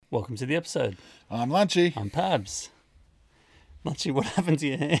Welcome to the episode. I'm Lunchy. I'm Pabs. Lunchy, what happened to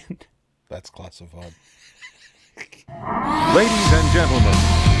your hand? That's classified. Ladies and gentlemen,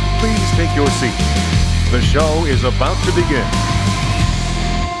 please take your seats. The show is about to begin.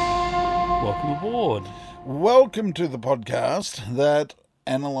 Welcome aboard. Welcome to the podcast that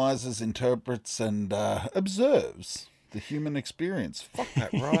analyzes, interprets, and observes the human experience. Fuck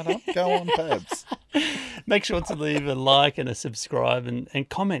that right up. Go on, Pabs. Make sure to leave a like and a subscribe and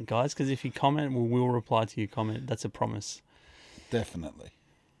comment, guys, because if you comment, we will reply to your comment. That's a promise. Definitely.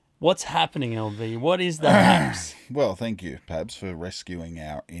 What's happening, LV? What is the haps? Well, thank you, Pabs, for rescuing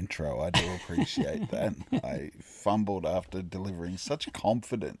our intro. I do appreciate that. I fumbled after delivering such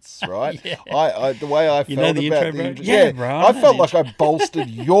confidence, right? Yeah. I the way I You felt know the about intro, the bro? intro. Yeah, bro, I I know felt the like I bolstered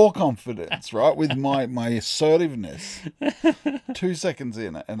your confidence, right, with my assertiveness. 2 seconds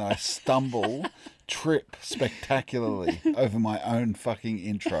in, and I trip spectacularly over my own fucking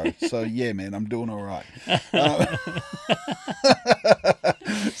intro. So yeah, man, I'm doing all right.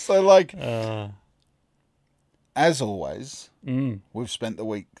 So like, as always, we've spent the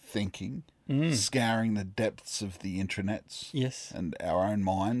week thinking, scouring the depths of the intranets, Yes. and our own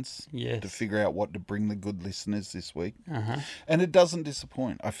minds, Yes. to figure out what to bring the good listeners this week. Uh-huh. And it doesn't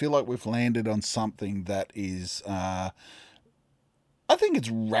disappoint. I feel like we've landed on something that is, I think it's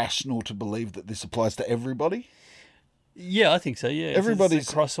rational to believe that this applies to everybody. Yeah, I think so. Yeah, Everybody's-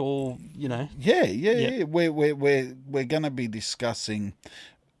 it's across all. Yeah. We're going to be discussing.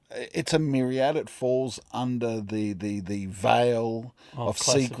 It's a myriad. It falls under the veil of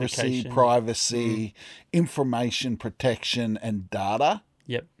secrecy, classification. privacy, information protection, and data.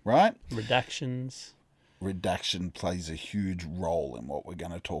 Yep. Right? Redactions. Redaction plays a huge role in what we're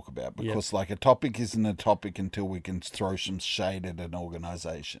going to talk about because, like, a topic isn't a topic until we can throw some shade at an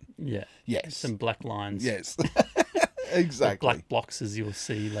organisation. Yeah. Yes. Some black lines. Yes. Exactly. Black blocks, as you'll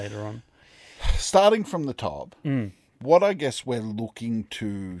see later on. Starting from the top, what I guess we're looking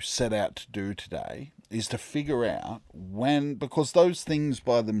to set out to do today is to figure out when, because those things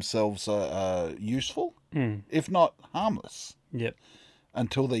by themselves are useful, if not harmless, Yep.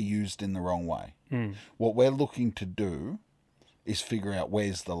 until they're used in the wrong way. What we're looking to do is figure out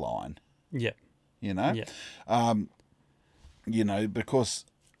where's the line, Yep. you know? Yeah. Because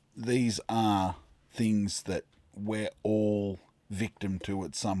these are things that we're all victim to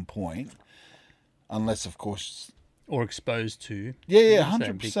at some point, unless, of course... Or exposed to. Yeah, Say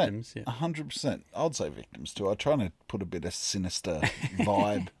 100%. victims, yeah. 100%. I'd say victims too. I'm trying to put a bit of sinister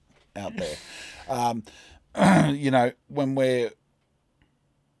vibe out there. When we're...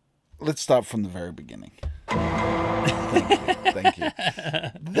 Let's start from the very beginning. Thank you.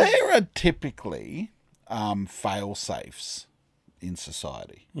 There are typically fail-safes in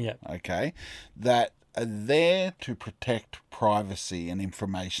society. Yeah. Okay, that are there to protect privacy and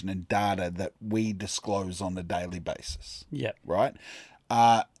information and data that we disclose on a daily basis, Yep. right?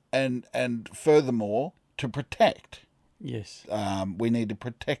 And furthermore, to protect. Yes. We need to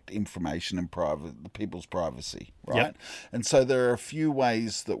protect information and people's privacy, right? Yep. And so there are a few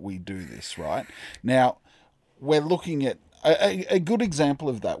ways that we do this, right? Now, we're looking at a good example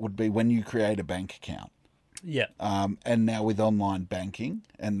of that would be when you create a bank account. Yeah. And now with online banking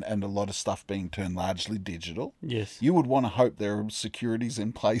and a lot of stuff being turned largely digital, Yes. you would want to hope there are securities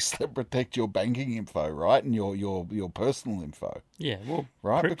in place that protect your banking info, right? And your personal info. Yeah. Well,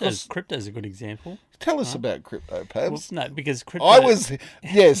 Right, crypto's a good example. Tell us about crypto, Pabs. Well, no, because crypto.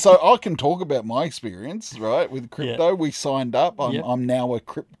 So I can talk about my experience, right? With crypto, Yeah. we signed up. Yep. I'm now a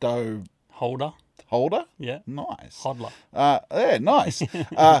crypto Holder. holder. Yeah. Nice. Hodler. Yeah, nice.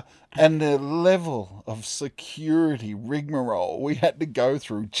 And the level of security rigmarole we had to go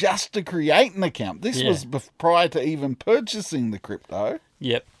through just to create an account. This was prior to even purchasing the crypto.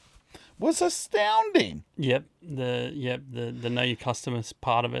 Yep. Was astounding. Yep. The know your customers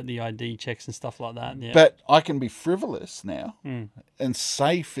part of it, the ID checks and stuff like that. Yeah. But I can be frivolous now and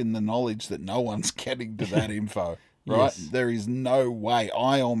safe in the knowledge that no one's getting to that info. Right? Yes. There is no way.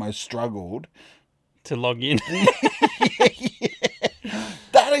 I almost struggled. to log in.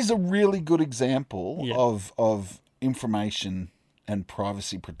 That is a really good example Yeah. of information and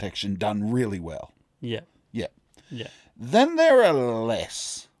privacy protection done really well. Yeah. Yeah. Yeah. Then there are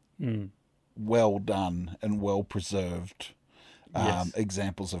less well done and well preserved Yes.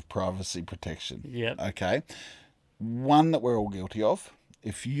 examples of privacy protection. Yep. Okay. One that we're all guilty of.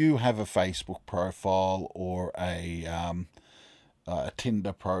 If you have a Facebook profile or a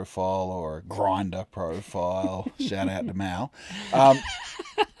Tinder profile or a Grindr profile, shout out to Mal.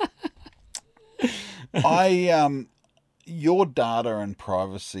 your data and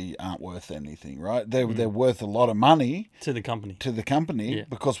privacy aren't worth anything, right? They're worth a lot of money To the company. to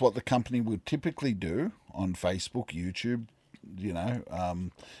because what the company would typically do on Facebook, YouTube,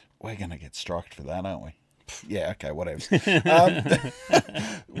 we're going to get striked for that, aren't we? Yeah, okay, whatever.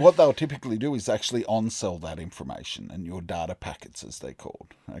 What they'll typically do is actually on-sell that information and your data packets, as they're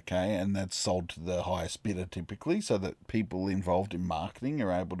called, okay? And that's sold to the highest bidder typically so that people involved in marketing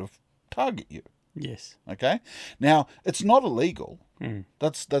are able to target you, Yes. okay? Now, it's not illegal.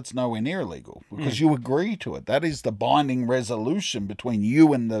 That's nowhere near illegal because you agree to it. That is the binding resolution between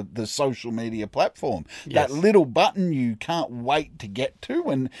you and the social media platform. Yes. That little button you can't wait to get to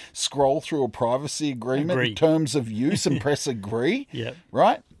and scroll through a privacy agreement, Agree. terms of use, and press agree. Yep.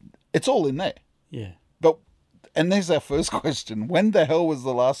 Right? It's all in there. Yeah. And there's our first question. When the hell was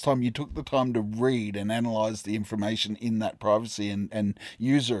the last time you took the time to read and analyze the information in that privacy and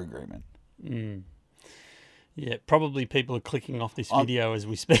user agreement? Yeah. Probably people are clicking off this video as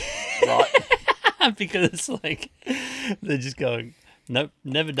we speak. Right. Because it's like they're just going, nope,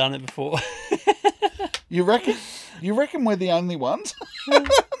 never done it before. You reckon? You reckon we're the only ones? I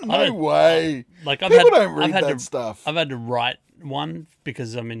No don't- way. Like People don't read that to, stuff. I've had to write one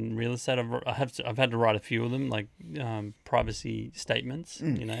because I'm in real estate. I've had to write a few of them, like privacy statements.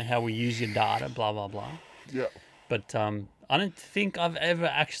 You know how we use your data, blah blah blah. Yeah. But I don't think I've ever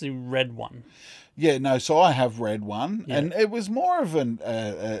actually read one. Yeah, no, so I have read one, Yeah. and it was more of an,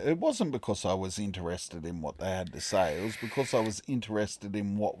 it wasn't because I was interested in what they had to say, it was because I was interested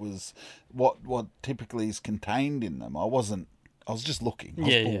in what typically is contained in them. I was just looking, I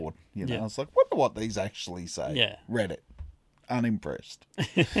was bored, Yeah. I was like, wonder what these actually say. Yeah. Read it. Unimpressed.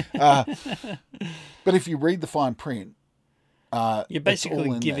 But if you read the fine print, You're it's all basically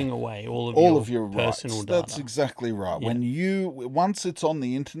in giving there. away all of your personal rights. data. That's exactly right. Yeah. When once it's on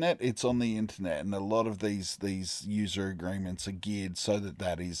the internet, it's on the internet, and a lot of these user agreements are geared so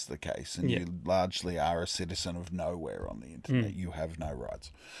that is the case, and Yeah. you largely are a citizen of nowhere on the internet. You have no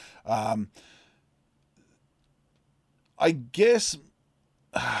rights. I guess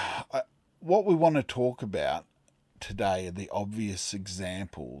what we want to talk about today are the obvious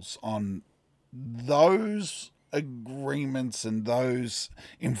examples on those agreements and those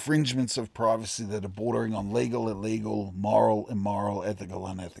infringements of privacy that are bordering on legal, illegal, moral, immoral, ethical,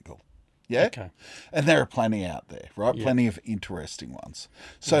 unethical. Yeah? Okay. And there are plenty out there, right? Yeah. Plenty of interesting ones.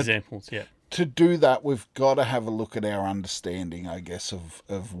 So Examples, yeah. to do that, we've got to have a look at our understanding, I guess,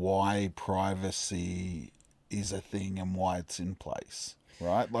 of why privacy is a thing and why it's in place,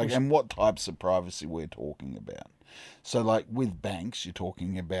 right? Like, and what types of privacy we're talking about. So, like, with banks, you're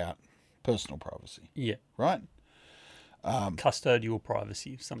talking about personal privacy, Yeah. right? Custodial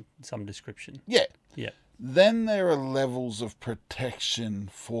privacy of some description. Yeah. Yeah. Then there are levels of protection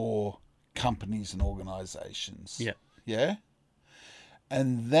for companies and organizations. Yeah. Yeah?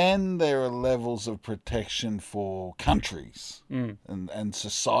 And then there are levels of protection for countries and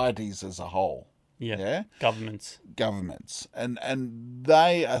societies as a whole. Yeah. Yeah? Governments. And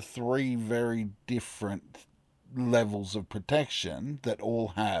they are three very different levels of protection that all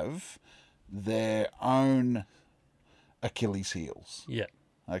have their own Achilles heels. Yeah.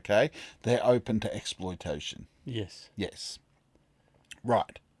 Okay? They're open to exploitation. Yes. Yes.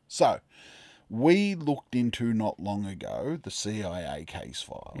 Right. So, we looked into not long ago the CIA case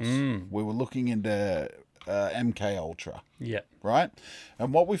files. We were looking into MK Ultra, Yeah. right?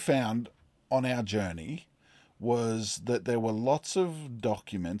 And what we found on our journey was that there were lots of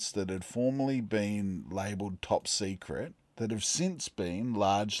documents that had formerly been labelled top secret that have since been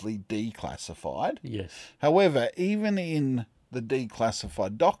largely declassified. Yes. However, even in the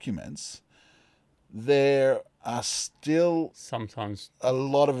declassified documents, there are still Sometimes. a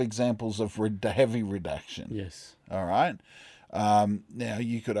lot of examples of heavy redaction. Yes. All right. Now,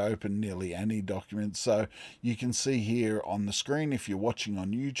 you could open nearly any document. So you can see here on the screen, if you're watching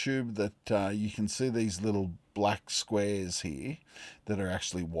on YouTube, that you can see these little black squares here that are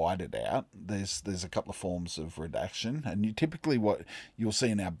actually whited out. There's a couple of forms of redaction, and you typically what you'll see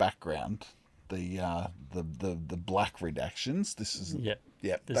in our background, the black redactions. This is There's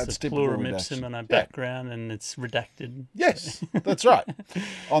that's a typical pluribus redaction. ipsum in our Yeah. background, and it's redacted. Yes, that's right.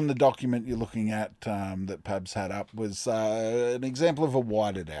 On the document you're looking at that Pabs had up was an example of a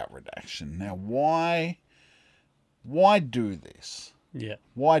whited out redaction. Now, why do this? Yeah.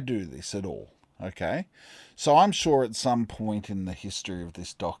 Why do this at all? Okay, so I'm sure at some point in the history of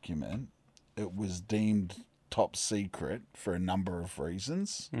this document, it was deemed top secret for a number of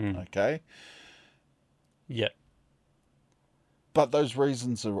reasons. Okay, Yeah. But those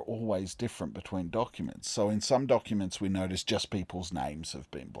reasons are always different between documents. So in some documents, we notice just people's names have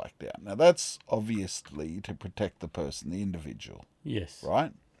been blacked out. Now, that's obviously to protect the person, the individual, Yes.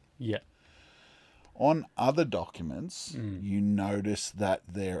 right? Yeah. On other documents, you notice that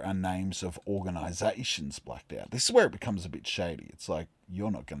there are names of organisations blacked out. This is where it becomes a bit shady. It's like,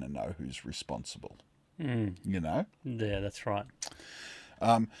 you're not going to know who's responsible, you know? Yeah, that's right.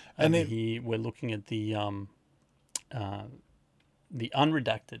 And then, Here we're looking at the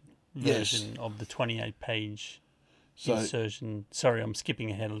unredacted version of the 28-page insertion. Sorry, I'm skipping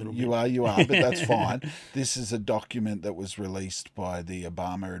ahead a little bit. You are, but that's fine. This is a document that was released by the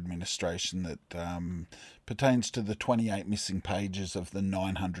Obama administration that pertains to the 28 missing pages of the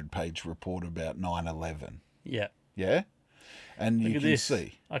 900-page report about 9/11. Yeah. Yeah? And you Look at can this.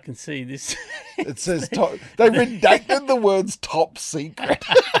 see. I can see this. It says they redacted the words top secret.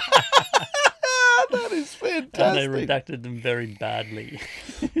 That is fantastic. And they redacted them very badly.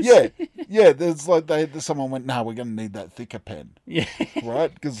 Yeah. There's like someone went, no, we're going to need that thicker pen, Yeah.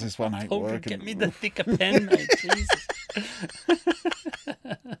 right? Because this one ain't Told you, working. get me the thicker pen, mate. Jesus.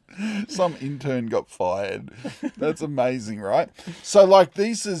 Some intern got fired. That's amazing, right? So, like,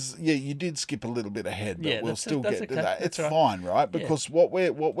 these is you did skip a little bit ahead, but Yeah, we'll that's still okay. get to that. That's It's right. fine, right? Because what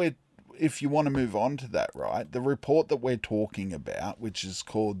we're if you want to move on to that, right? The report that we're talking about, which is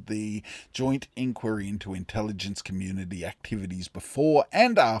called the Joint Inquiry into Intelligence Community Activities Before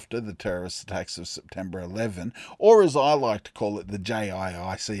and After the Terrorist Attacks of September 11, or as I like to call it, the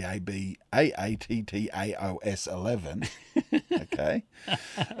JIICABAATTAOS 11, okay,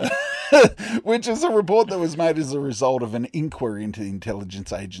 which is a report that was made as a result of an inquiry into the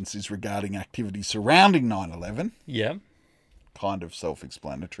intelligence agencies regarding activity surrounding 9/11. Yeah. Kind of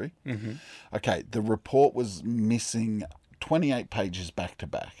self-explanatory. Okay, the report was missing 28 pages back to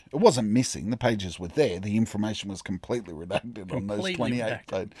back. It wasn't missing. The pages were there. The information was completely redacted on those Completely 28 redacted.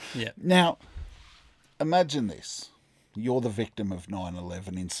 pages. Yeah. Now, imagine this. You're the victim of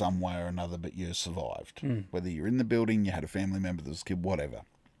 9/11 in some way or another, but you survived. Whether you're in the building, you had a family member that was killed, whatever.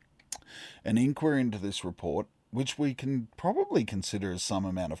 An inquiry into this report, which we can probably consider as some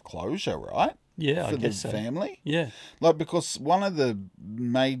amount of closure, right? Yeah, For I guess the so. family? Yeah. Like, because one of the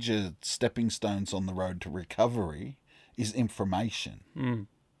major stepping stones on the road to recovery is information.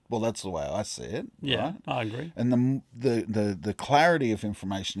 Well, that's the way I see it. Yeah, Right? I agree. And the clarity of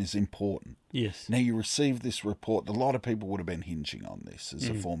information is important. Yes. Now, you receive this report. A lot of people would have been hinging on this as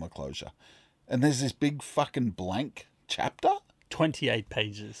a form of closure. And there's this big fucking blank chapter. 28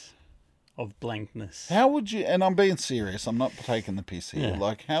 pages of blankness. How would you, and I'm being serious, I'm not taking the piss here. Yeah.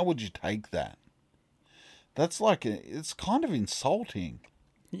 Like, how would you take that? That's like, it's kind of insulting.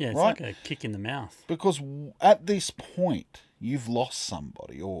 Yeah, it's Right. like a kick in the mouth. Because at this point, you've lost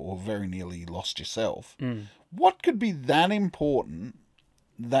somebody or very nearly lost yourself. What could be that important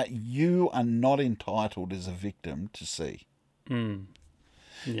that you are not entitled as a victim to see? Yeah.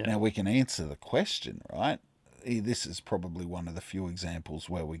 Now, we can answer the question, right? This is probably one of the few examples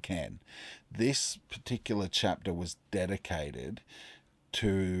where we can. This particular chapter was dedicated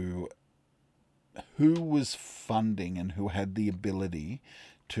to who was funding and who had the ability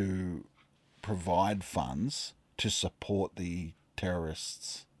to provide funds to support the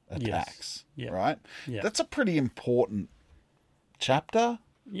terrorists' attacks, Yeah. right? Yeah. That's a pretty important chapter,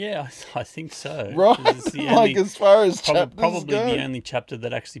 Yeah, I think so. right? 'Cause it's the Like, only- as far as chapters probably go. the only chapter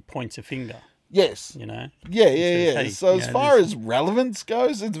that actually points a finger, Yes. you know? Yeah. says, hey, So as you know, far as relevance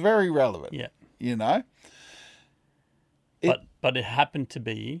goes, it's very relevant. Yeah. You know? But it happened to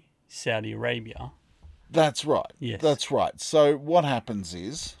be Saudi Arabia. That's right. Yes. That's right. So what happens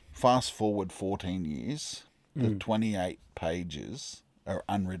is, fast forward 14 years, the 28 pages are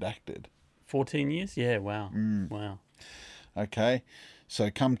unredacted. 14 years? Yeah, wow. Mm. Wow. Okay?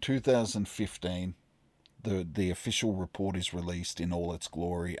 So come 2015, the official report is released in all its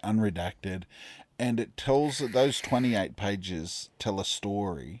glory, unredacted, and it tells that those 28 pages tell a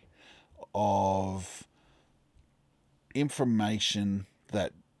story of information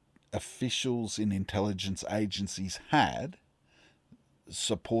that officials in intelligence agencies had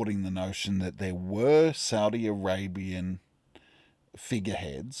supporting the notion that there were Saudi Arabian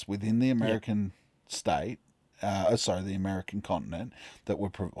figureheads within the American state, the American continent, that were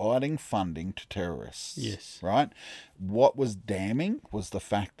providing funding to terrorists. Yes. Right? What was damning was the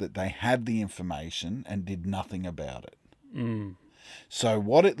fact that they had the information and did nothing about it. So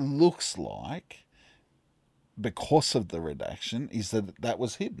what it looks like, because of the redaction, is that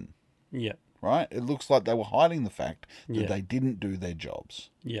was hidden. Yeah. Right? It looks like they were hiding the fact that Yeah. they didn't do their jobs.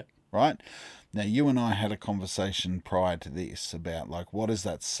 Yeah. Right? Now, you and I had a conversation prior to this about, like, what does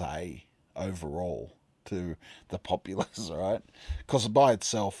that say overall to the populace, right? Because by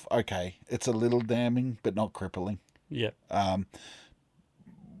itself, okay, it's a little damning, but not crippling. Yep.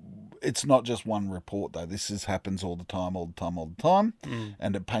 It's not just one report, though. This happens all the time,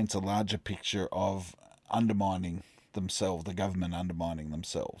 and it paints a larger picture of undermining themselves, the government undermining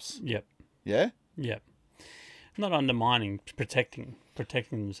themselves. Yep. Yeah? Yep. Not undermining, protecting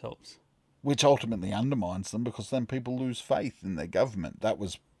themselves. Which ultimately undermines them because then people lose faith in their government. That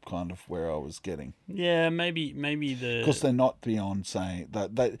was kind of where I was getting. Yeah, maybe Because they're not beyond saying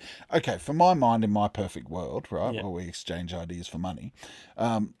that they... Okay, for my mind, in my perfect world, right, Yeah. where we exchange ideas for money,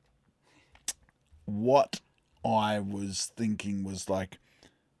 what I was thinking was like,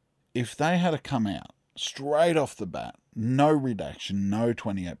 if they had to come out straight off the bat, no redaction, no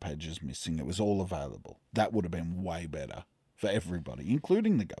 28 pages missing, it was all available, that would have been way better for everybody,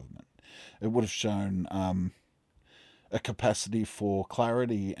 including the government. It would have shown a capacity for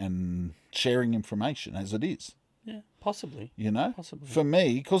clarity and sharing information as it is. Yeah, possibly. You know, Possibly. for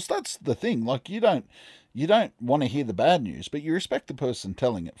me, because that's the thing. Like you don't want to hear the bad news, but you respect the person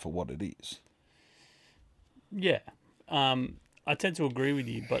telling it for what it is. Yeah. I tend to agree with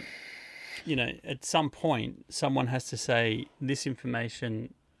you, but, you know, at some point, someone has to say this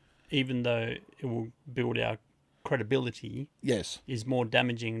information, even though it will build our credibility, Yes. is more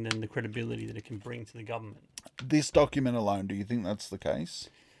damaging than the credibility that it can bring to the government. This document alone, do you think that's the case?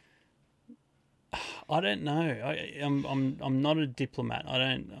 I don't know. I'm not a diplomat. I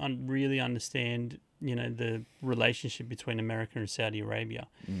don't really understand, you know, the relationship between America and Saudi Arabia.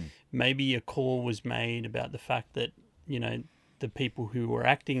 Maybe a call was made about the fact that, you know, the people who were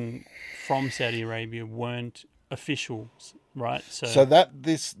acting from Saudi Arabia weren't officials, right? So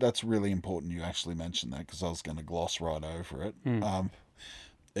that's really important. You actually mentioned that because I was going to gloss right over it.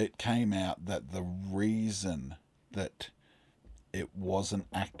 It came out that the reason that it wasn't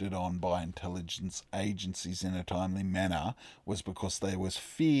acted on by intelligence agencies in a timely manner was because there was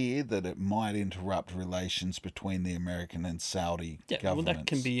fear that it might interrupt relations between the American and Saudi governments. Well, that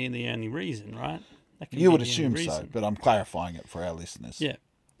can be the only reason, right? That can You be would the only assume so, reason. but I'm clarifying it for our listeners. Yeah.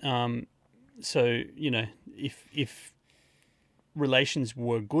 So, you know, if relations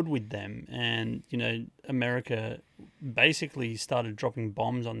were good with them and, you know, America basically started dropping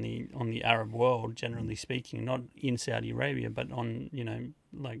bombs on the Arab world, generally speaking, not in Saudi Arabia, but on, you know,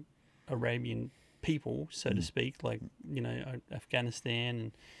 like Arabian people, so to speak, like, you know, Afghanistan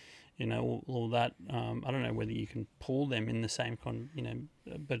and, you know, all that. I don't know whether you can pull them in the same you know,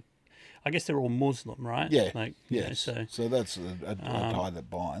 but I guess they're all Muslim, right? Yeah. Like, you know, Yes. so So that's a tie that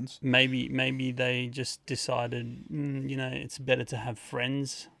binds. maybe they just decided, you know, it's better to have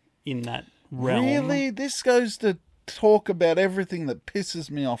friends in that realm. Really? This goes to talk about everything that pisses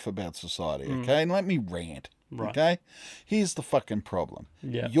me off about society, okay? And let me rant, Right. okay? Here's the fucking problem.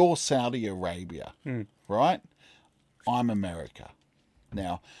 Yeah. You're Saudi Arabia, right? I'm America.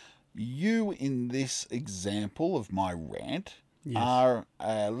 Now, you in this example of my rant are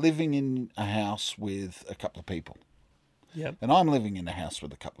living in a house with a couple of people. Yep. And I'm living in a house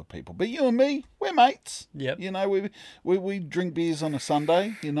with a couple of people. But you and me, we're mates. Yep. You know, we drink beers on a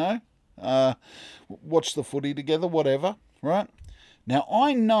Sunday, you know, watch the footy together, whatever, right? Now,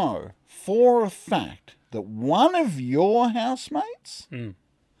 I know for a fact that one of your housemates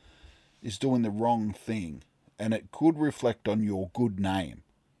is doing the wrong thing, and it could reflect on your good name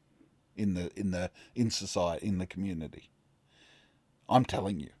in society, in the community. I'm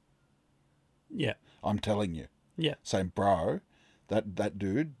telling you. Yeah. I'm telling you. Yeah. Saying, bro, that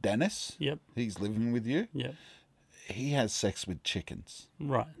dude, Dennis, Yep. he's living with you. Yep. He has sex with chickens.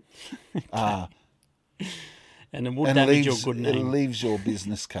 Right. Uh, And it will and damage leaves, your good it name. leaves your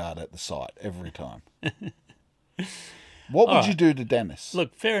business card at the site every time. What would you do to Dennis?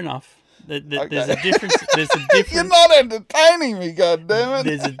 Look, fair enough. There's Okay. a difference. There's a You're difference. not entertaining me, goddammit.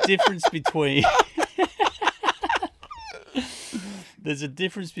 There's a difference between. There's a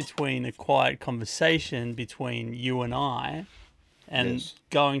difference between a quiet conversation between you and I, and Yes.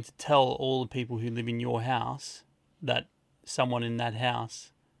 going to tell all the people who live in your house that someone in that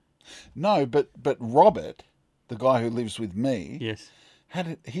house. No, but Robert, the guy who lives with me, Yes.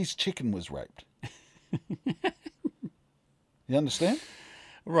 his chicken was raped. You understand?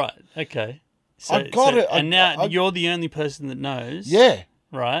 Right. Okay. So, I got it. And now you're the only person that knows. Yeah.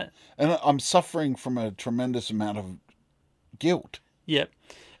 Right. And I'm suffering from a tremendous amount of guilt. Yep.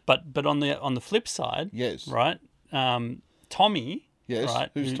 But on the flip side, Yes. right? Tommy. Yes. Right.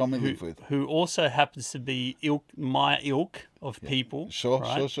 Who's Tommy live with? Who also happens to be my ilk of people. Sure,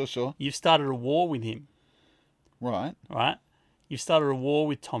 right? sure. You've started a war with him, Right. right? You've started a war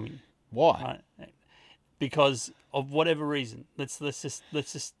with Tommy, Why? right? Because of whatever reason. Let's just.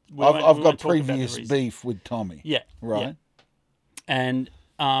 I've got previous beef with Tommy. Yeah. Right. Yeah. And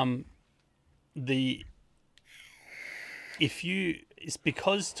it's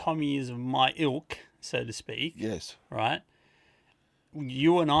because Tommy is of my ilk, so to speak. Yes. Right.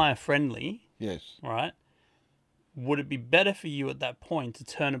 You and I are friendly. Yes. Right. Would it be better for you at that point to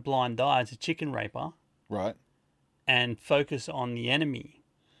turn a blind eye to Chicken Raper? Right. And focus on the enemy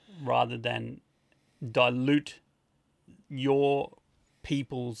rather than dilute your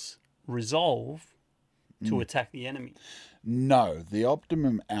people's resolve to attack the enemy? No, the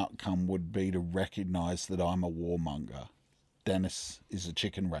optimum outcome would be to recognise that I'm a warmonger. Dennis is a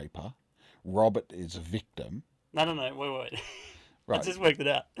chicken raper. Robert is a victim. No, wait. Right. I just worked it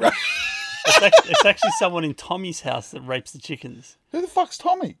out. Right. It's actually someone in Tommy's house that rapes the chickens. Who the fuck's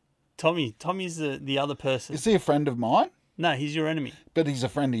Tommy? Tommy's the other person. Is he a friend of mine? No, he's your enemy. But he's a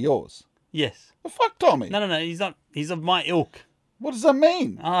friend of yours. Yes. Well, fuck Tommy. No, he's not. He's of my ilk. What does that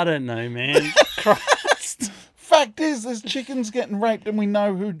mean? I don't know, man. Christ. Fact is, there's chickens getting raped and we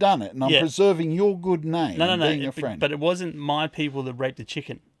know who done it. And I'm preserving your good name being a friend. But it wasn't my people that raped the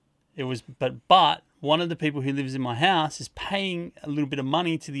chicken. It was, but one of the people who lives in my house is paying a little bit of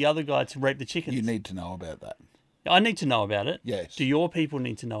money to the other guy to rape the chickens. You need to know about that. I need to know about it. Yes. Do your people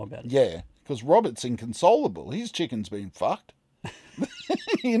need to know about it? Yeah, because Robert's inconsolable. His chicken's been fucked.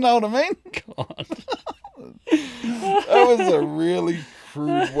 You know what I mean? God. That was a really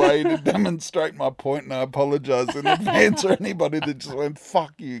crude way to demonstrate my point, and I apologise in advance for anybody that just went,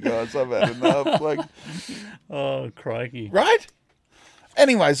 fuck you guys, I've had enough. Like, oh, crikey. Right?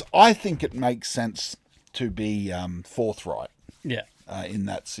 Anyways, I think it makes sense to be forthright. Yeah. In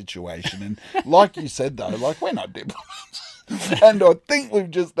that situation. And like you said, though, like, we're not diplomats. And I think we've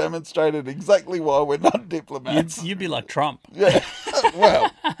just demonstrated exactly why we're not diplomats. You'd be like Trump. Yeah.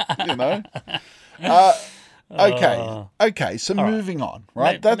 Well, you know. Okay. So moving on,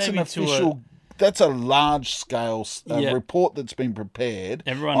 right? That's an official. That's a large-scale report that's been prepared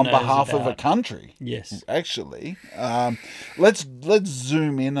on behalf of a country. Yes. Actually, let's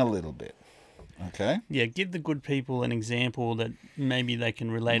zoom in a little bit. Okay. Yeah, give the good people an example that maybe they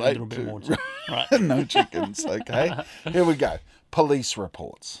can relate a little bit more to. Right. No chickens. Okay. Here we go. Police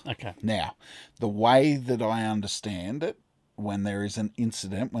reports. Okay. Now, the way that I understand it, when there is an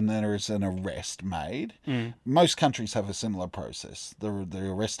incident, when there is an arrest made, most countries have a similar process. The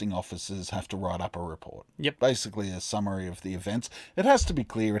arresting officers have to write up a report. Yep. Basically a summary of the events. It has to be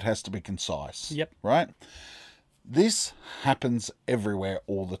clear. It has to be concise. Yep. Right? This happens everywhere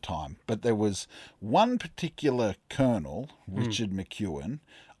all the time. But there was one particular colonel, Richard McEwen,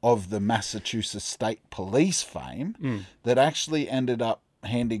 of the Massachusetts State Police fame, that actually ended up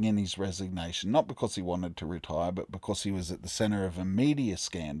handing in his resignation, not because he wanted to retire, but because he was at the centre of a media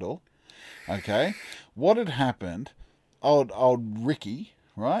scandal. Okay? What had happened, old Ricky,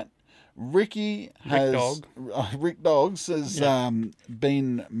 right? Rick Doggs has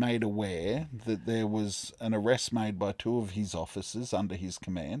been made aware that there was an arrest made by two of his officers under his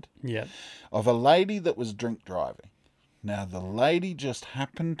command of a lady that was drink driving. Now, the lady just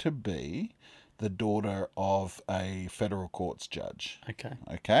happened to be the daughter of a federal courts judge.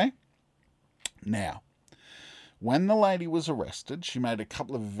 Okay? Now, when the lady was arrested, she made a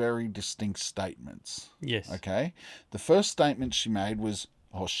couple of very distinct statements. Yes. Okay? The first statement she made was,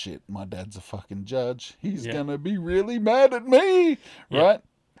 oh shit, my dad's a fucking judge. He's going to be really mad at me. Right?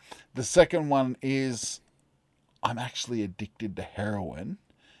 The second one is, I'm actually addicted to heroin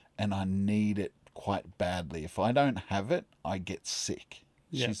and I need it quite badly. If I don't have it, I get sick.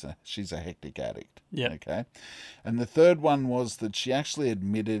 She's a hectic addict. Okay. And the third one was that she actually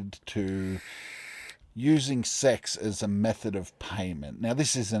admitted to using sex as a method of payment. Now,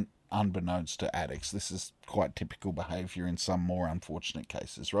 this isn't unbeknownst to addicts. This is quite typical behaviour in some more unfortunate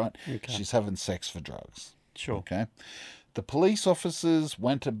cases, right? Okay. She's having sex for drugs. Sure. Okay. The police officers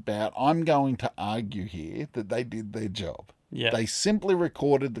went about, I'm going to argue here that they did their job. Yeah. They simply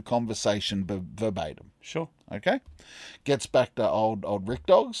recorded the conversation verbatim. Sure. Okay. Gets back to old Rick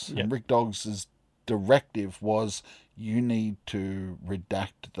Doggs. Yep. And Rick Doggs' directive was, you need to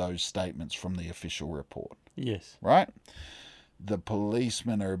redact those statements from the official report. Yes. Right? The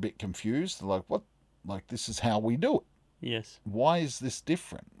policemen are a bit confused. They're like, what? Like, this is how we do it. Yes. Why is this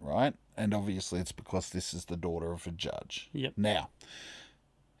different, right? And obviously it's because this is the daughter of a judge. Yep. Now,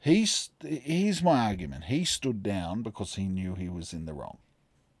 here's my argument. He stood down because he knew he was in the wrong.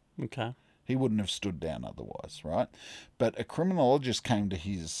 Okay. He wouldn't have stood down otherwise, right? But a criminologist came to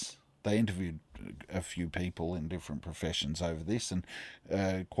they interviewed a few people in different professions over this, and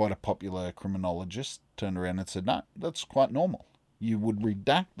quite a popular criminologist turned around and said, no, that's quite normal. you would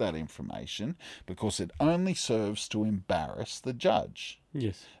redact that information because it only serves to embarrass the judge.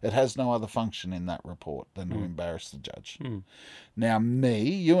 Yes. It has no other function in that report than to embarrass the judge. Now,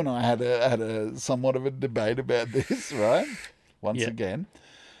 you and I had a somewhat of a debate about this, right? Once again,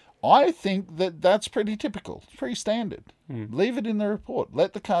 I think that that's pretty typical. It's pretty standard. Leave it in the report.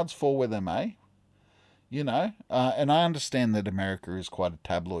 Let the cards fall where they may. You know, and I understand that America is quite a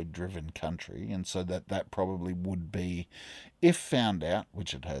tabloid-driven country, and so that probably would be, if found out,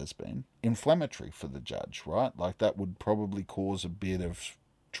 which it has been, inflammatory for the judge, right? Like, that would probably cause a bit of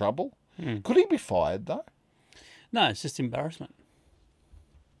trouble. Could he be fired, though? No, it's just embarrassment,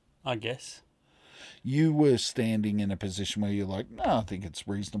 I guess. You were standing in a position where you're like, no, I think it's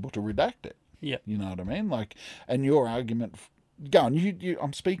reasonable to redact it. Yeah. You know what I mean? Like, and your argument... Go on,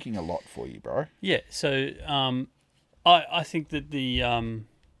 I'm speaking a lot for you, bro. Yeah, so I think that the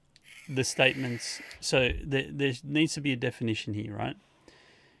statements... So there needs to be a definition here, right?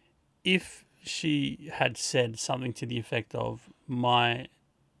 If she had said something to the effect of, my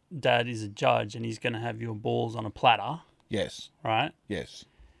dad is a judge and he's going to have your balls on a platter, Yes. right? Yes.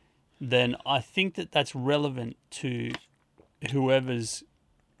 Then I think that that's relevant to whoever's,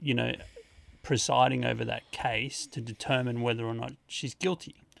 presiding over that case to determine whether or not she's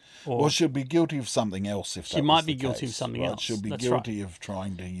guilty. Or she'll be guilty of something else if she might be guilty of something else. She'll be That's guilty of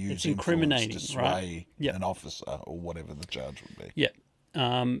trying to use it's incriminating, influence to sway right? an officer or whatever the charge would be. Yeah.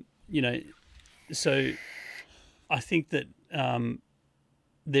 So I think that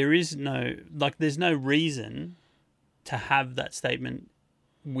there's no reason to have that statement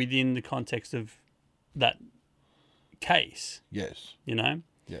within the context of that case. Yes. Yeah.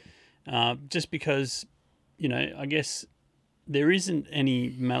 Just because, I guess there isn't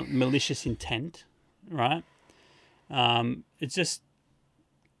any malicious intent, right? It's just,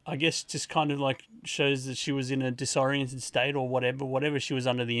 I guess, just kind of like shows that she was in a disoriented state or whatever she was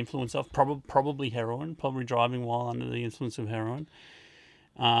under the influence of, probably heroin, probably driving while under the influence of heroin.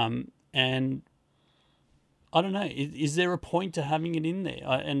 And I don't know, is there a point to having it in there?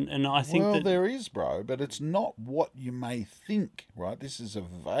 And I think that there is, bro, but it's not what you may think, right? This is a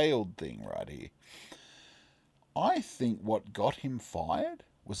veiled thing right here. I think what got him fired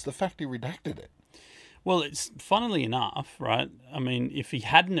was the fact he redacted it. Well, it's funnily enough, right? I mean, if he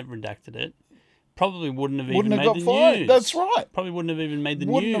hadn't have redacted it, probably wouldn't have made the news. That's right. Probably wouldn't have even made the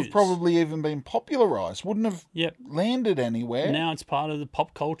news. Wouldn't have probably even been popularised. Wouldn't have landed anywhere. Now it's part of the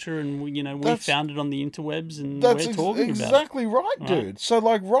pop culture, and we found it on the interwebs, and that's we're talking exactly about it. Right, dude. So,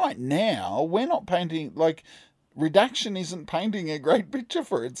 like, right now, we're not painting, like, redaction isn't painting a great picture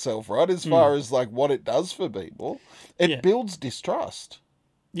for itself, right? As far as, like, what it does for people. It builds distrust.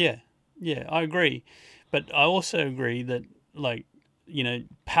 Yeah, I agree. But I also agree that, like,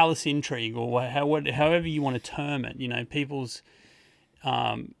 palace intrigue or however you want to term it, people's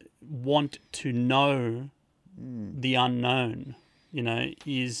want to know the unknown,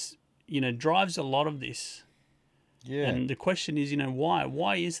 is, drives a lot of this. Yeah. And the question is, why?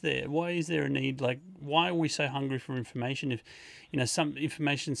 Why is there a need? Like, why are we so hungry for information? If, some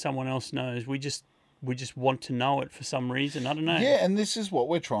information someone else knows, we just want to know it for some reason. I don't know. Yeah, and this is what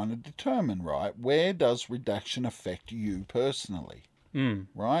we're trying to determine, right? Where does redaction affect you personally?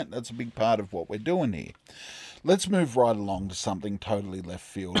 Right? That's a big part of what we're doing here. Let's move right along to something totally left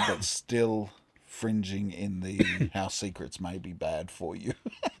field, but still fringing in the how secrets may be bad for you.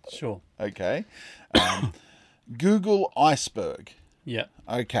 Sure. Okay. Google Iceberg. Yeah.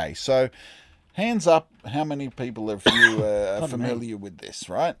 Okay, so hands up, how many people of you are familiar with this,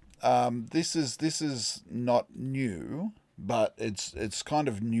 right? This is not new, but it's kind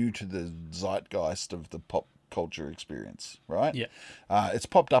of new to the zeitgeist of the pop culture experience, right? Yeah. It's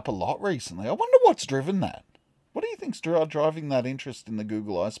popped up a lot recently. I wonder what's driven that. What do you think's driving that interest in the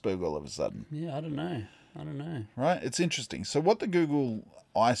Google Iceberg all of a sudden? Yeah, I don't know. Right? It's interesting. So what the Google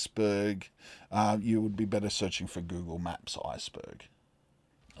Iceberg, you would be better searching for Google Maps Iceberg.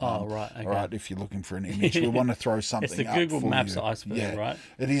 Oh, right. Okay. Right, if you're looking for an image, we want to throw something up. It's the Google Maps you. Iceberg, right?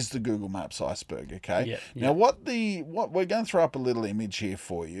 It is the Google Maps Iceberg, okay? Yeah. Now, what we're going to throw up a little image here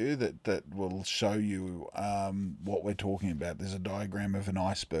for you that will show you what we're talking about. There's a diagram of an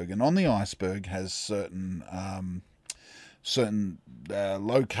iceberg, and on the iceberg has certain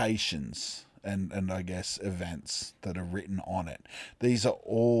locations and I guess events that are written on it. These are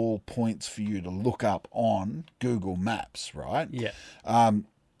all points for you to look up on Google Maps, right? Yeah.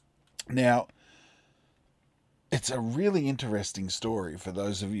 Now, it's a really interesting story for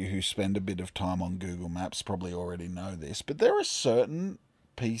those of you who spend a bit of time on Google Maps, probably already know this, but there are certain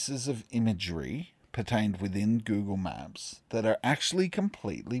pieces of imagery contained within Google Maps that are actually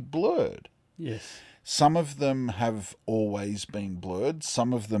completely blurred. Yes. Some of them have always been blurred.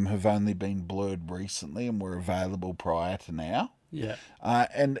 Some of them have only been blurred recently and were available prior to now. Yeah.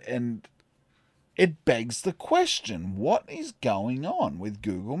 And it begs the question, what is going on with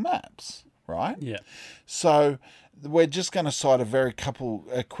Google Maps, right? Yeah. So we're just going to cite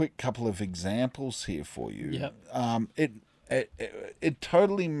a quick couple of examples here for you. Yep. It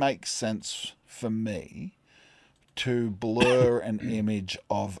totally makes sense for me to blur an image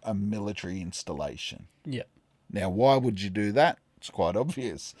of a military installation. Yeah. Now, why would you do that? It's quite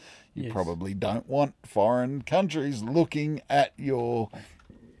obvious. You Yes. probably don't want foreign countries looking at your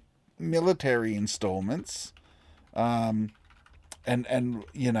military installments, and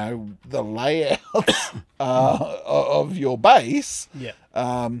you know, the layouts of your base. Yeah.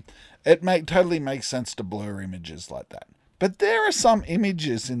 It totally makes sense to blur images like that. But there are some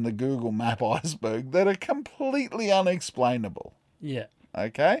images in the Google Map iceberg that are completely unexplainable. Yeah.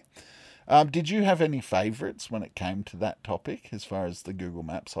 Okay? Did you have any favourites when it came to that topic as far as the Google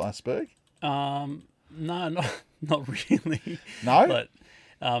Maps iceberg? No, not really. No?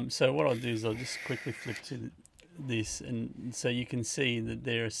 But so what I'll do is I'll just quickly flip to this, and so you can see that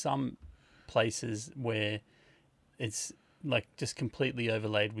there are some places where it's like just completely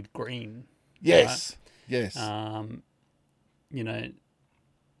overlaid with green. Yes. Yes. You know,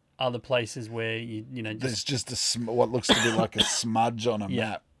 other places where you know There's just just what looks to be like a smudge on a Yeah.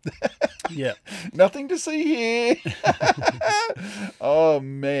 map. yeah. Nothing to see here. Oh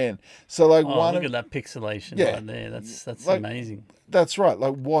man! So like Oh, one look of at that pixelation Yeah. right there. That's Like- amazing. that's right.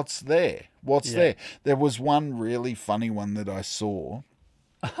 Like what's there? What's Yeah. there? There was one really funny one that I saw.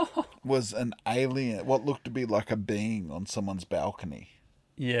 Was an alien, what looked to be like a being on someone's balcony,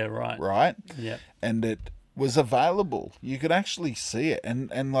 Yeah. Right. right? Yeah. And it was available. You could actually see it,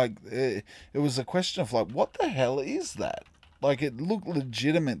 and like it was a question of like, what the hell is that? Like it looked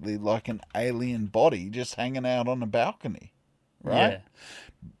legitimately like an alien body just hanging out on a balcony, right? Yeah.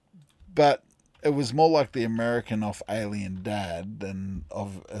 But it was more like the American off Alien Dad than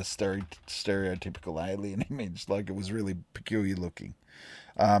of a stereotypical alien image. Like it was really peculiar looking.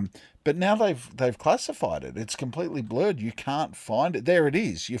 But now they've classified it. It's completely blurred. You can't find it. There it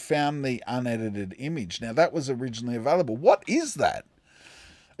is. You found the unedited image. Now that was originally available. What is that?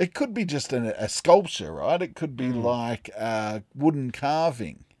 It could be just a sculpture, right? It could be like a wooden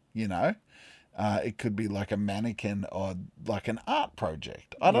carving, you know. It could be like a mannequin or like an art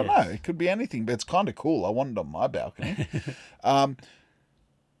project. I don't Yes. know. It could be anything, but it's kind of cool. I want it on my balcony.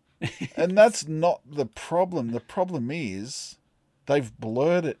 And that's not the problem. The problem is they've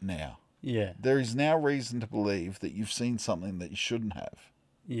blurred it now. Yeah. There is now reason to believe that you've seen something that you shouldn't have,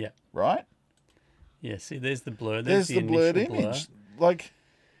 Yeah. right? Yeah. See, there's the blur. There's the blurred initial blur. image. Like,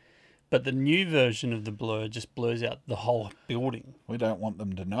 But the new version of the blur just blurs out the whole building. we don't want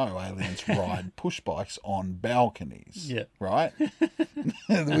them to know aliens ride push bikes on balconies. Yeah. Right?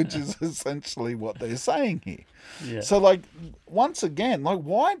 Which is essentially what they're saying here. Yeah. So, like, once again, like,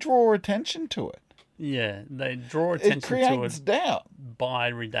 why draw attention to it? Yeah. They draw It attention to creates it doubt.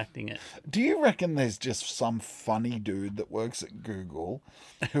 by redacting it. Do you reckon there's just some funny dude that works at Google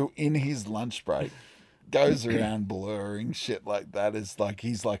who, in his lunch break, goes around blurring shit like that? Is like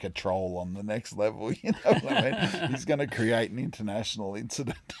he's like a troll on the next level, you know what I mean? He's going to create an international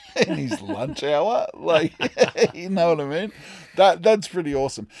incident in his lunch hour, like, you know what I mean? That's pretty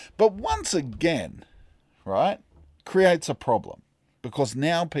awesome. But once again, right, creates a problem because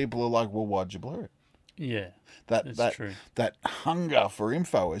now people are like, well, why'd you blur it? Yeah. That That's true. that hunger for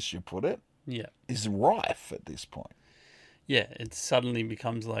info, as you put it, Yeah. is rife at this point. Yeah. It suddenly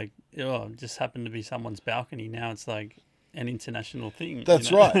becomes like, oh, it just happened to be someone's balcony. Now it's like an international thing. That's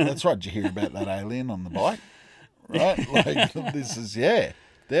you know? right. That's right. Did you hear about that alien on the bike? Right? Like, this is, there.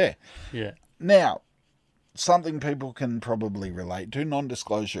 Yeah. Now, something people can probably relate to,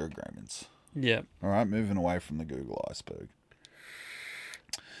 non-disclosure agreements. Yeah. All right, moving away from the Google iceberg.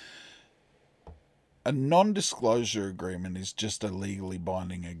 A non-disclosure agreement is just a legally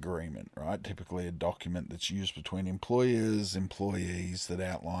binding agreement, right? Typically a document that's used between employers, employees, that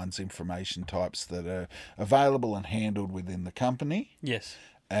outlines information types that are available and handled within the company. Yes.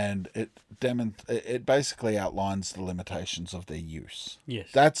 And it basically outlines the limitations of their use. Yes.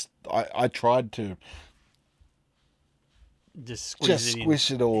 That's I tried to just squeeze just it in.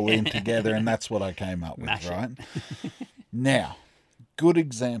 squish it all in together, and that's what I came up with, Mash it. right? Now, good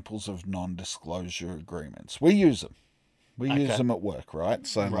examples of non-disclosure agreements. We use them. We use Okay. them at work, right?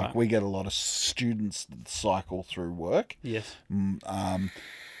 So, like, Right. we get a lot of students that cycle through work. Yes.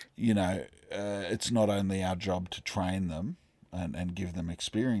 You know, it's not only our job to train them and give them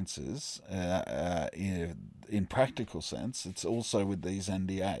experiences in practical sense, it's also with these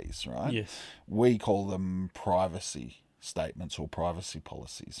NDAs, right? Yes. We call them privacy statements or privacy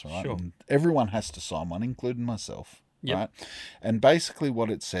policies, right? Sure. And everyone has to sign one, including myself. Yep. Right. And basically what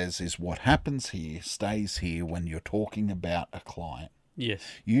it says is what happens here stays here when you're talking about a client. Yes.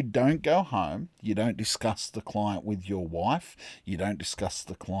 You don't go home. You don't discuss the client with your wife. You don't discuss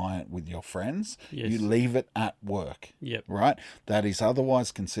the client with your friends. Yes. You leave it at work. Yep. Right? That is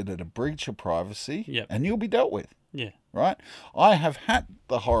otherwise considered a breach of privacy. Yep. And you'll be dealt with. Yeah. Right? I have had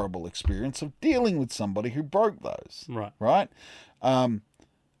the horrible experience of dealing with somebody who broke those. Right. Right? I'm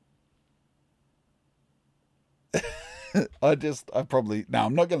not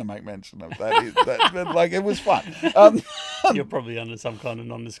going to make mention of that. But like, it was fun. You're probably under some kind of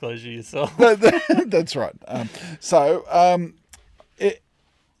non-disclosure yourself. That's right.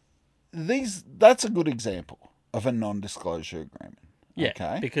 That's a good example of a non-disclosure agreement. Yeah.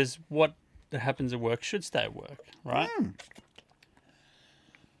 Okay. Because what happens at work should stay at work, right?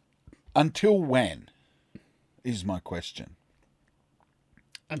 Until when is my question.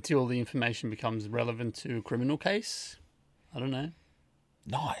 Until the information becomes relevant to a criminal case. I don't know.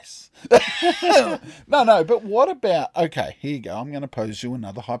 Nice. No, but what about... Okay, here you go. I'm going to pose you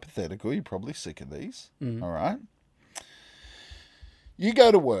another hypothetical. You're probably sick of these. All right? You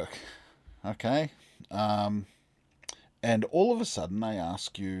go to work, okay? And all of a sudden they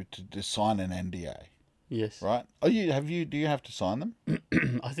ask you to sign an NDA, Yes. right? Do you have to sign them?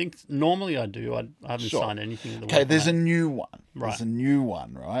 I think normally I do. I haven't Sure. signed anything at the Okay, work, there's mate. a new one. Right. There's a new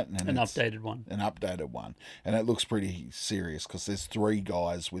one, right? And An it's updated one. An updated one. And it looks pretty serious because there's 3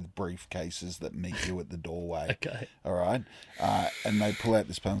 guys with briefcases that meet you at the doorway. Okay. All right? And they pull out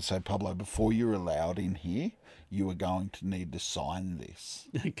this pen and say, Pablo, before you're allowed in here, you are going to need to sign this,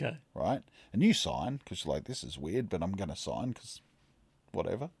 Okay. right? And you sign because you're like, this is weird, but I'm going to sign because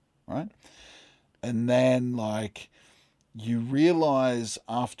whatever, right? And then, like, you realize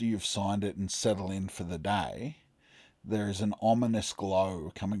after you've signed it and settle in for the day, there is an ominous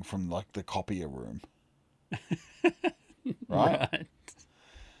glow coming from, like, the copier room. Right?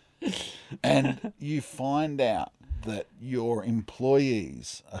 And you find out that your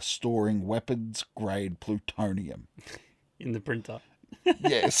employees are storing weapons-grade plutonium. In the printer.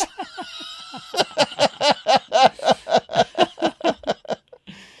 Yes.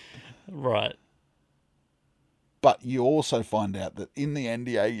 Right. But you also find out that in the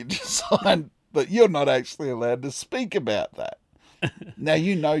NDA you just signed that you're not actually allowed to speak about that. Now,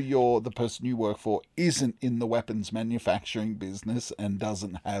 you know the person you work for isn't in the weapons manufacturing business and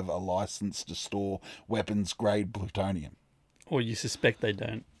doesn't have a license to store weapons-grade plutonium. Or you suspect they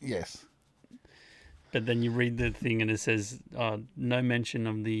don't. Yes. But then you read the thing and it says no mention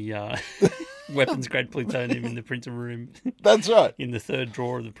of the weapons-grade plutonium in the printer room. That's right. In the third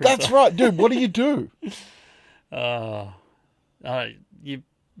drawer of the printer. That's right. Dude, what do you do? You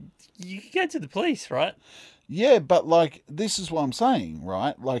go to the police, right? Yeah, but, like, this is what I'm saying,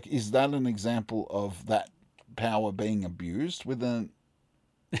 right? Like, is that an example of that power being abused with a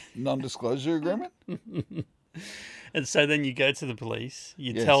non-disclosure agreement? And so then you go to the police,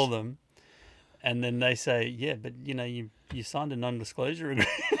 you Yes. tell them, and then they say, yeah, but, you signed a non-disclosure agreement.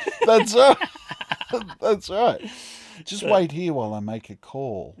 That's right. That's right. Just wait here while I make a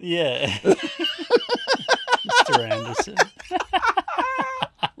call. Yeah. Mr. Anderson.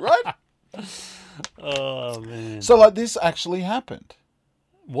 Right? Oh, man. So, like, this actually happened.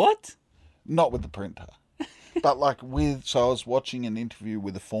 What? Not with the printer. But, like, so I was watching an interview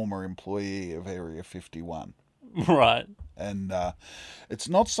with a former employee of Area 51. Right. And it's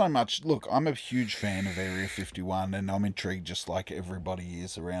not so much... Look, I'm a huge fan of Area 51, and I'm intrigued just like everybody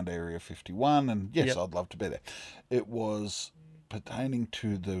is around Area 51. And, yes, Yep. I'd love to be there. It was pertaining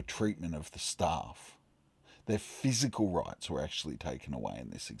to the treatment of the staff. Their physical rights were actually taken away in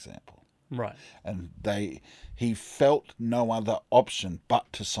this example. Right. And he felt no other option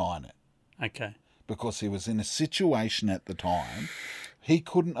but to sign it. Okay. Because he was in a situation at the time, he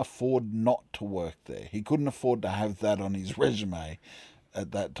couldn't afford not to work there. He couldn't afford to have that on his resume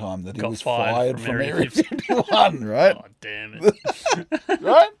at that time that he Got was fired fired from from Area Area 51, right? Oh, damn it.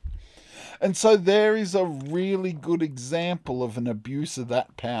 Right? And so there is a really good example of an abuse of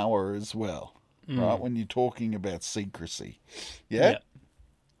that power as well, right? When you're talking about secrecy. Yeah?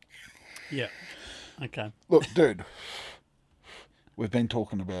 Yeah. Okay. Look, dude, we've been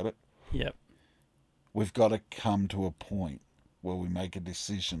talking about it. Yep. We've got to come to a point where we make a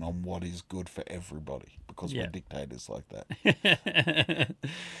decision on what is good for everybody because we're Yeah. dictators like that.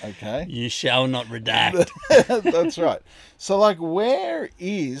 Okay? You shall not redact. That's right. So, like,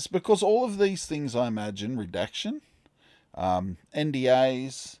 because all of these things, I imagine, redaction,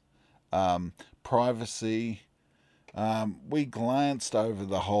 NDAs, privacy. We glanced over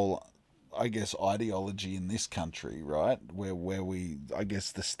the whole, I guess, ideology in this country, right? Where we, I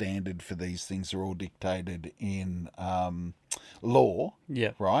guess, the standard for these things are all dictated in law,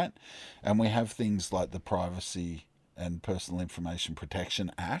 Yeah. right? And we have things like the Privacy and Personal Information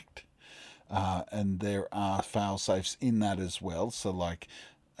Protection Act, and there are fail safes in that as well. So, like,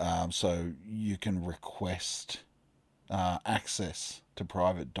 so you can request access to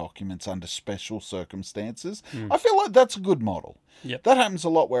private documents under special circumstances. I feel like that's a good model. Yep. That happens a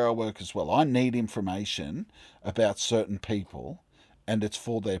lot where I work as well. I need information about certain people, and it's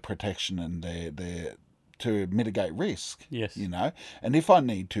for their protection and their to mitigate risk. Yes. You know, and if I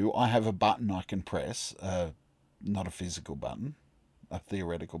need to, I have a button I can press, not a physical button, a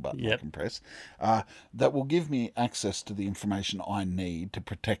theoretical button I Yep. can press, that will give me access to the information I need to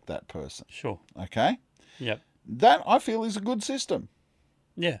protect that person. Sure. Okay? Yep. That, I feel, is a good system,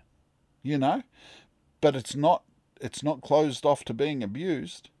 Yeah. you know? But it's not closed off to being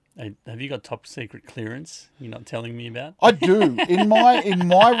abused. Hey, have you got top secret clearance you're not telling me about? I do. In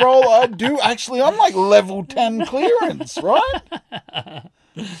my role, I do. Actually, I'm like level 10 clearance, right?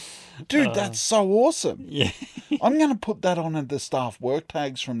 Dude, that's so awesome. Yeah. I'm going to put that on the staff work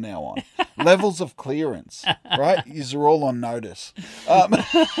tags from now on. Levels of clearance, right? These are all on notice.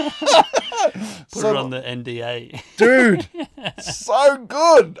 Put it on the NDA. Dude, so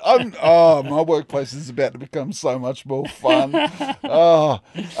good. My workplace is about to become so much more fun.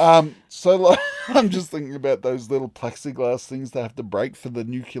 So like, I'm just thinking about those little plexiglass things they have to break for the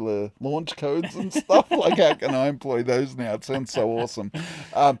nuclear launch codes and stuff. Like, how can I employ those now? It sounds so awesome.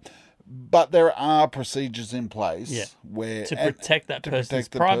 But there are procedures in place where To protect that person's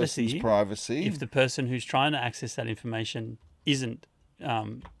privacy, privacy. if the person who's trying to access that information isn't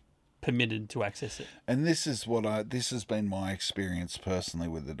permitted to access it. And this has been my experience personally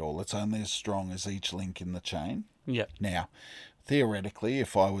with it all. It's only as strong as each link in the chain. Yeah. Now, theoretically,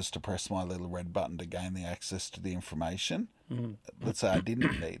 if I was to press my little red button to gain the access to the information, let's say I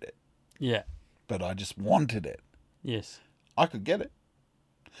didn't need it, Yeah. but I just wanted it, Yes. I could get it.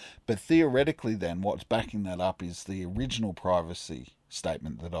 But theoretically then, what's backing that up is the original privacy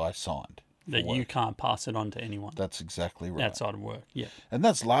statement that I signed. That you can't pass it on to anyone That's exactly right. outside of work. Yeah. And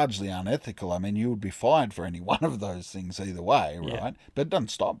that's largely unethical. I mean, you would be fired for any one of those things either way, right? Yeah. But it doesn't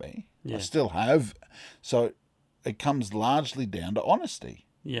stop me. Yeah. I still have. So it comes largely down to honesty,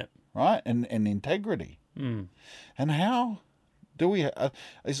 Yeah. right? And integrity. Mm. And how do we...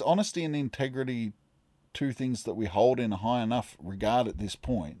 is honesty and integrity two things that we hold in a high enough regard at this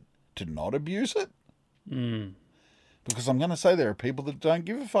point to not abuse it? Mm. Because I'm going to say there are people that don't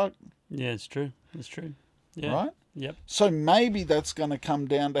give a fuck, Yeah, it's true. It's true. Yeah. right? Yep. So maybe that's going to come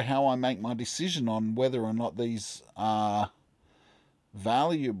down to how I make my decision on whether or not these are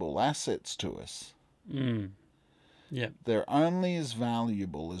valuable assets to us. Mm. Yep. They're only as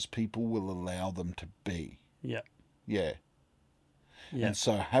valuable as people will allow them to be. Yep. Yeah. Yep. And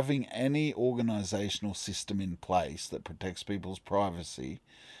so having any organizational system in place that protects people's privacy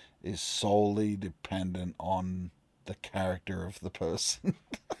is solely dependent on the character of the person.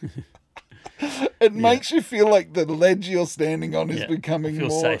 It makes you feel like the ledge you're standing on is becoming feel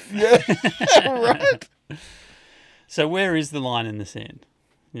more safe. Yeah, right. So where is the line in the sand?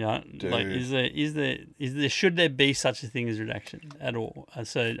 You know, like Dude. is there should there be such a thing as redaction at all?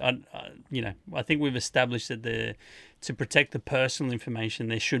 So I think we've established that to protect the personal information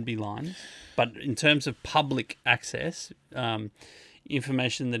there should be lines, but in terms of public access,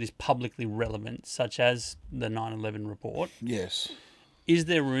 information that is publicly relevant, such as the 9/11 report, Yes. is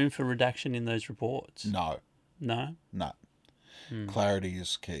there room for redaction in those reports? No. No. No. Clarity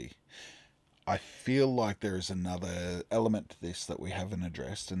is key. I feel like there is another element to this that we haven't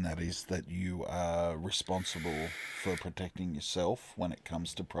addressed, and that is that you are responsible for protecting yourself when it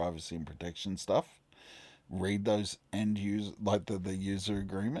comes to privacy and protection stuff. Read those end user, like the user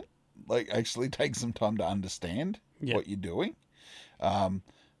agreement. Like, actually take some time to understand what you're doing.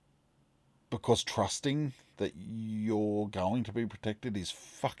 Because trusting that you're going to be protected is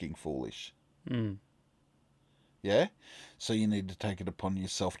fucking foolish. Mm. Yeah? So you need to take it upon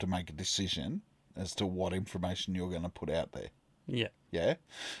yourself to make a decision as to what information you're going to put out there. Yeah. Yeah?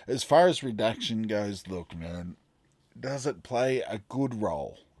 As far as redaction goes, look, man, does it play a good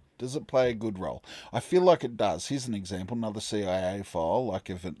role? Does it play a good role? I feel like it does. Here's an example, another CIA file, like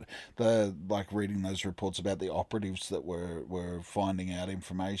reading those reports about the operatives that were finding out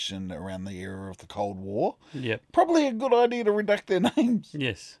information around the era of the Cold War. Yep. Probably a good idea to redact their names.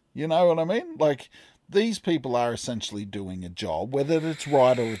 Yes. You know what I mean? Like, these people are essentially doing a job, whether it's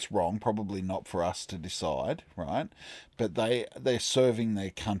right or it's wrong, probably not for us to decide, right? But they're serving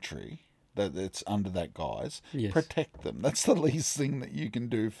their country. That it's under that guise. Yes. Protect them. That's the least thing that you can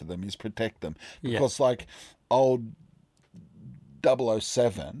do for them is protect them. Yeah. Because like old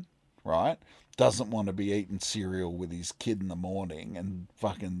 007, right, doesn't want to be eating cereal with his kid in the morning and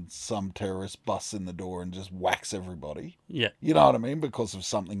fucking some terrorist busts in the door and just whacks everybody. Yeah. You know what I mean? Because of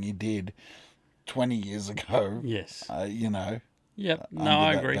something he did 20 years ago. Yes. You know. Yep. No, under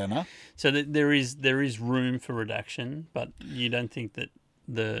I that agree. banner. So there is room for redaction, but you don't think that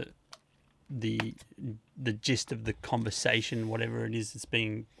the gist of the conversation, whatever it is that's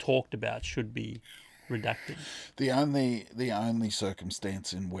being talked about, should be redacted. The only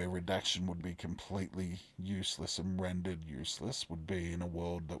circumstance in where redaction would be completely useless and rendered useless would be in a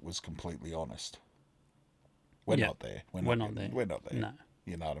world that was completely honest. We're Yeah. not there. We're not there. We're not there. No.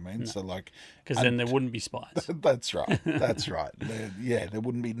 You know what I mean? So like, Because then there wouldn't be spies. that's right. That's right. There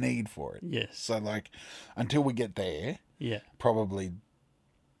wouldn't be need for it. Yes. So like, until we get there, Yeah. probably.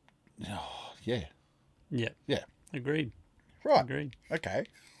 Oh, yeah. Yeah. Yeah. Agreed. Right. Agreed. Okay.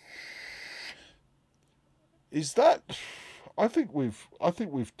 Is that? I think we've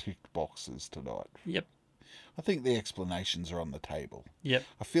ticked boxes tonight. Yep. I think the explanations are on the table. Yep.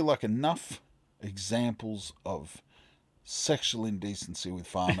 I feel like enough examples of sexual indecency with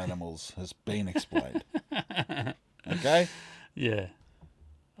farm animals has been explained. Okay? Yeah.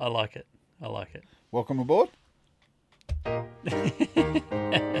 I like it. I like it. Welcome aboard.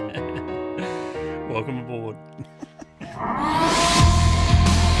 Welcome aboard.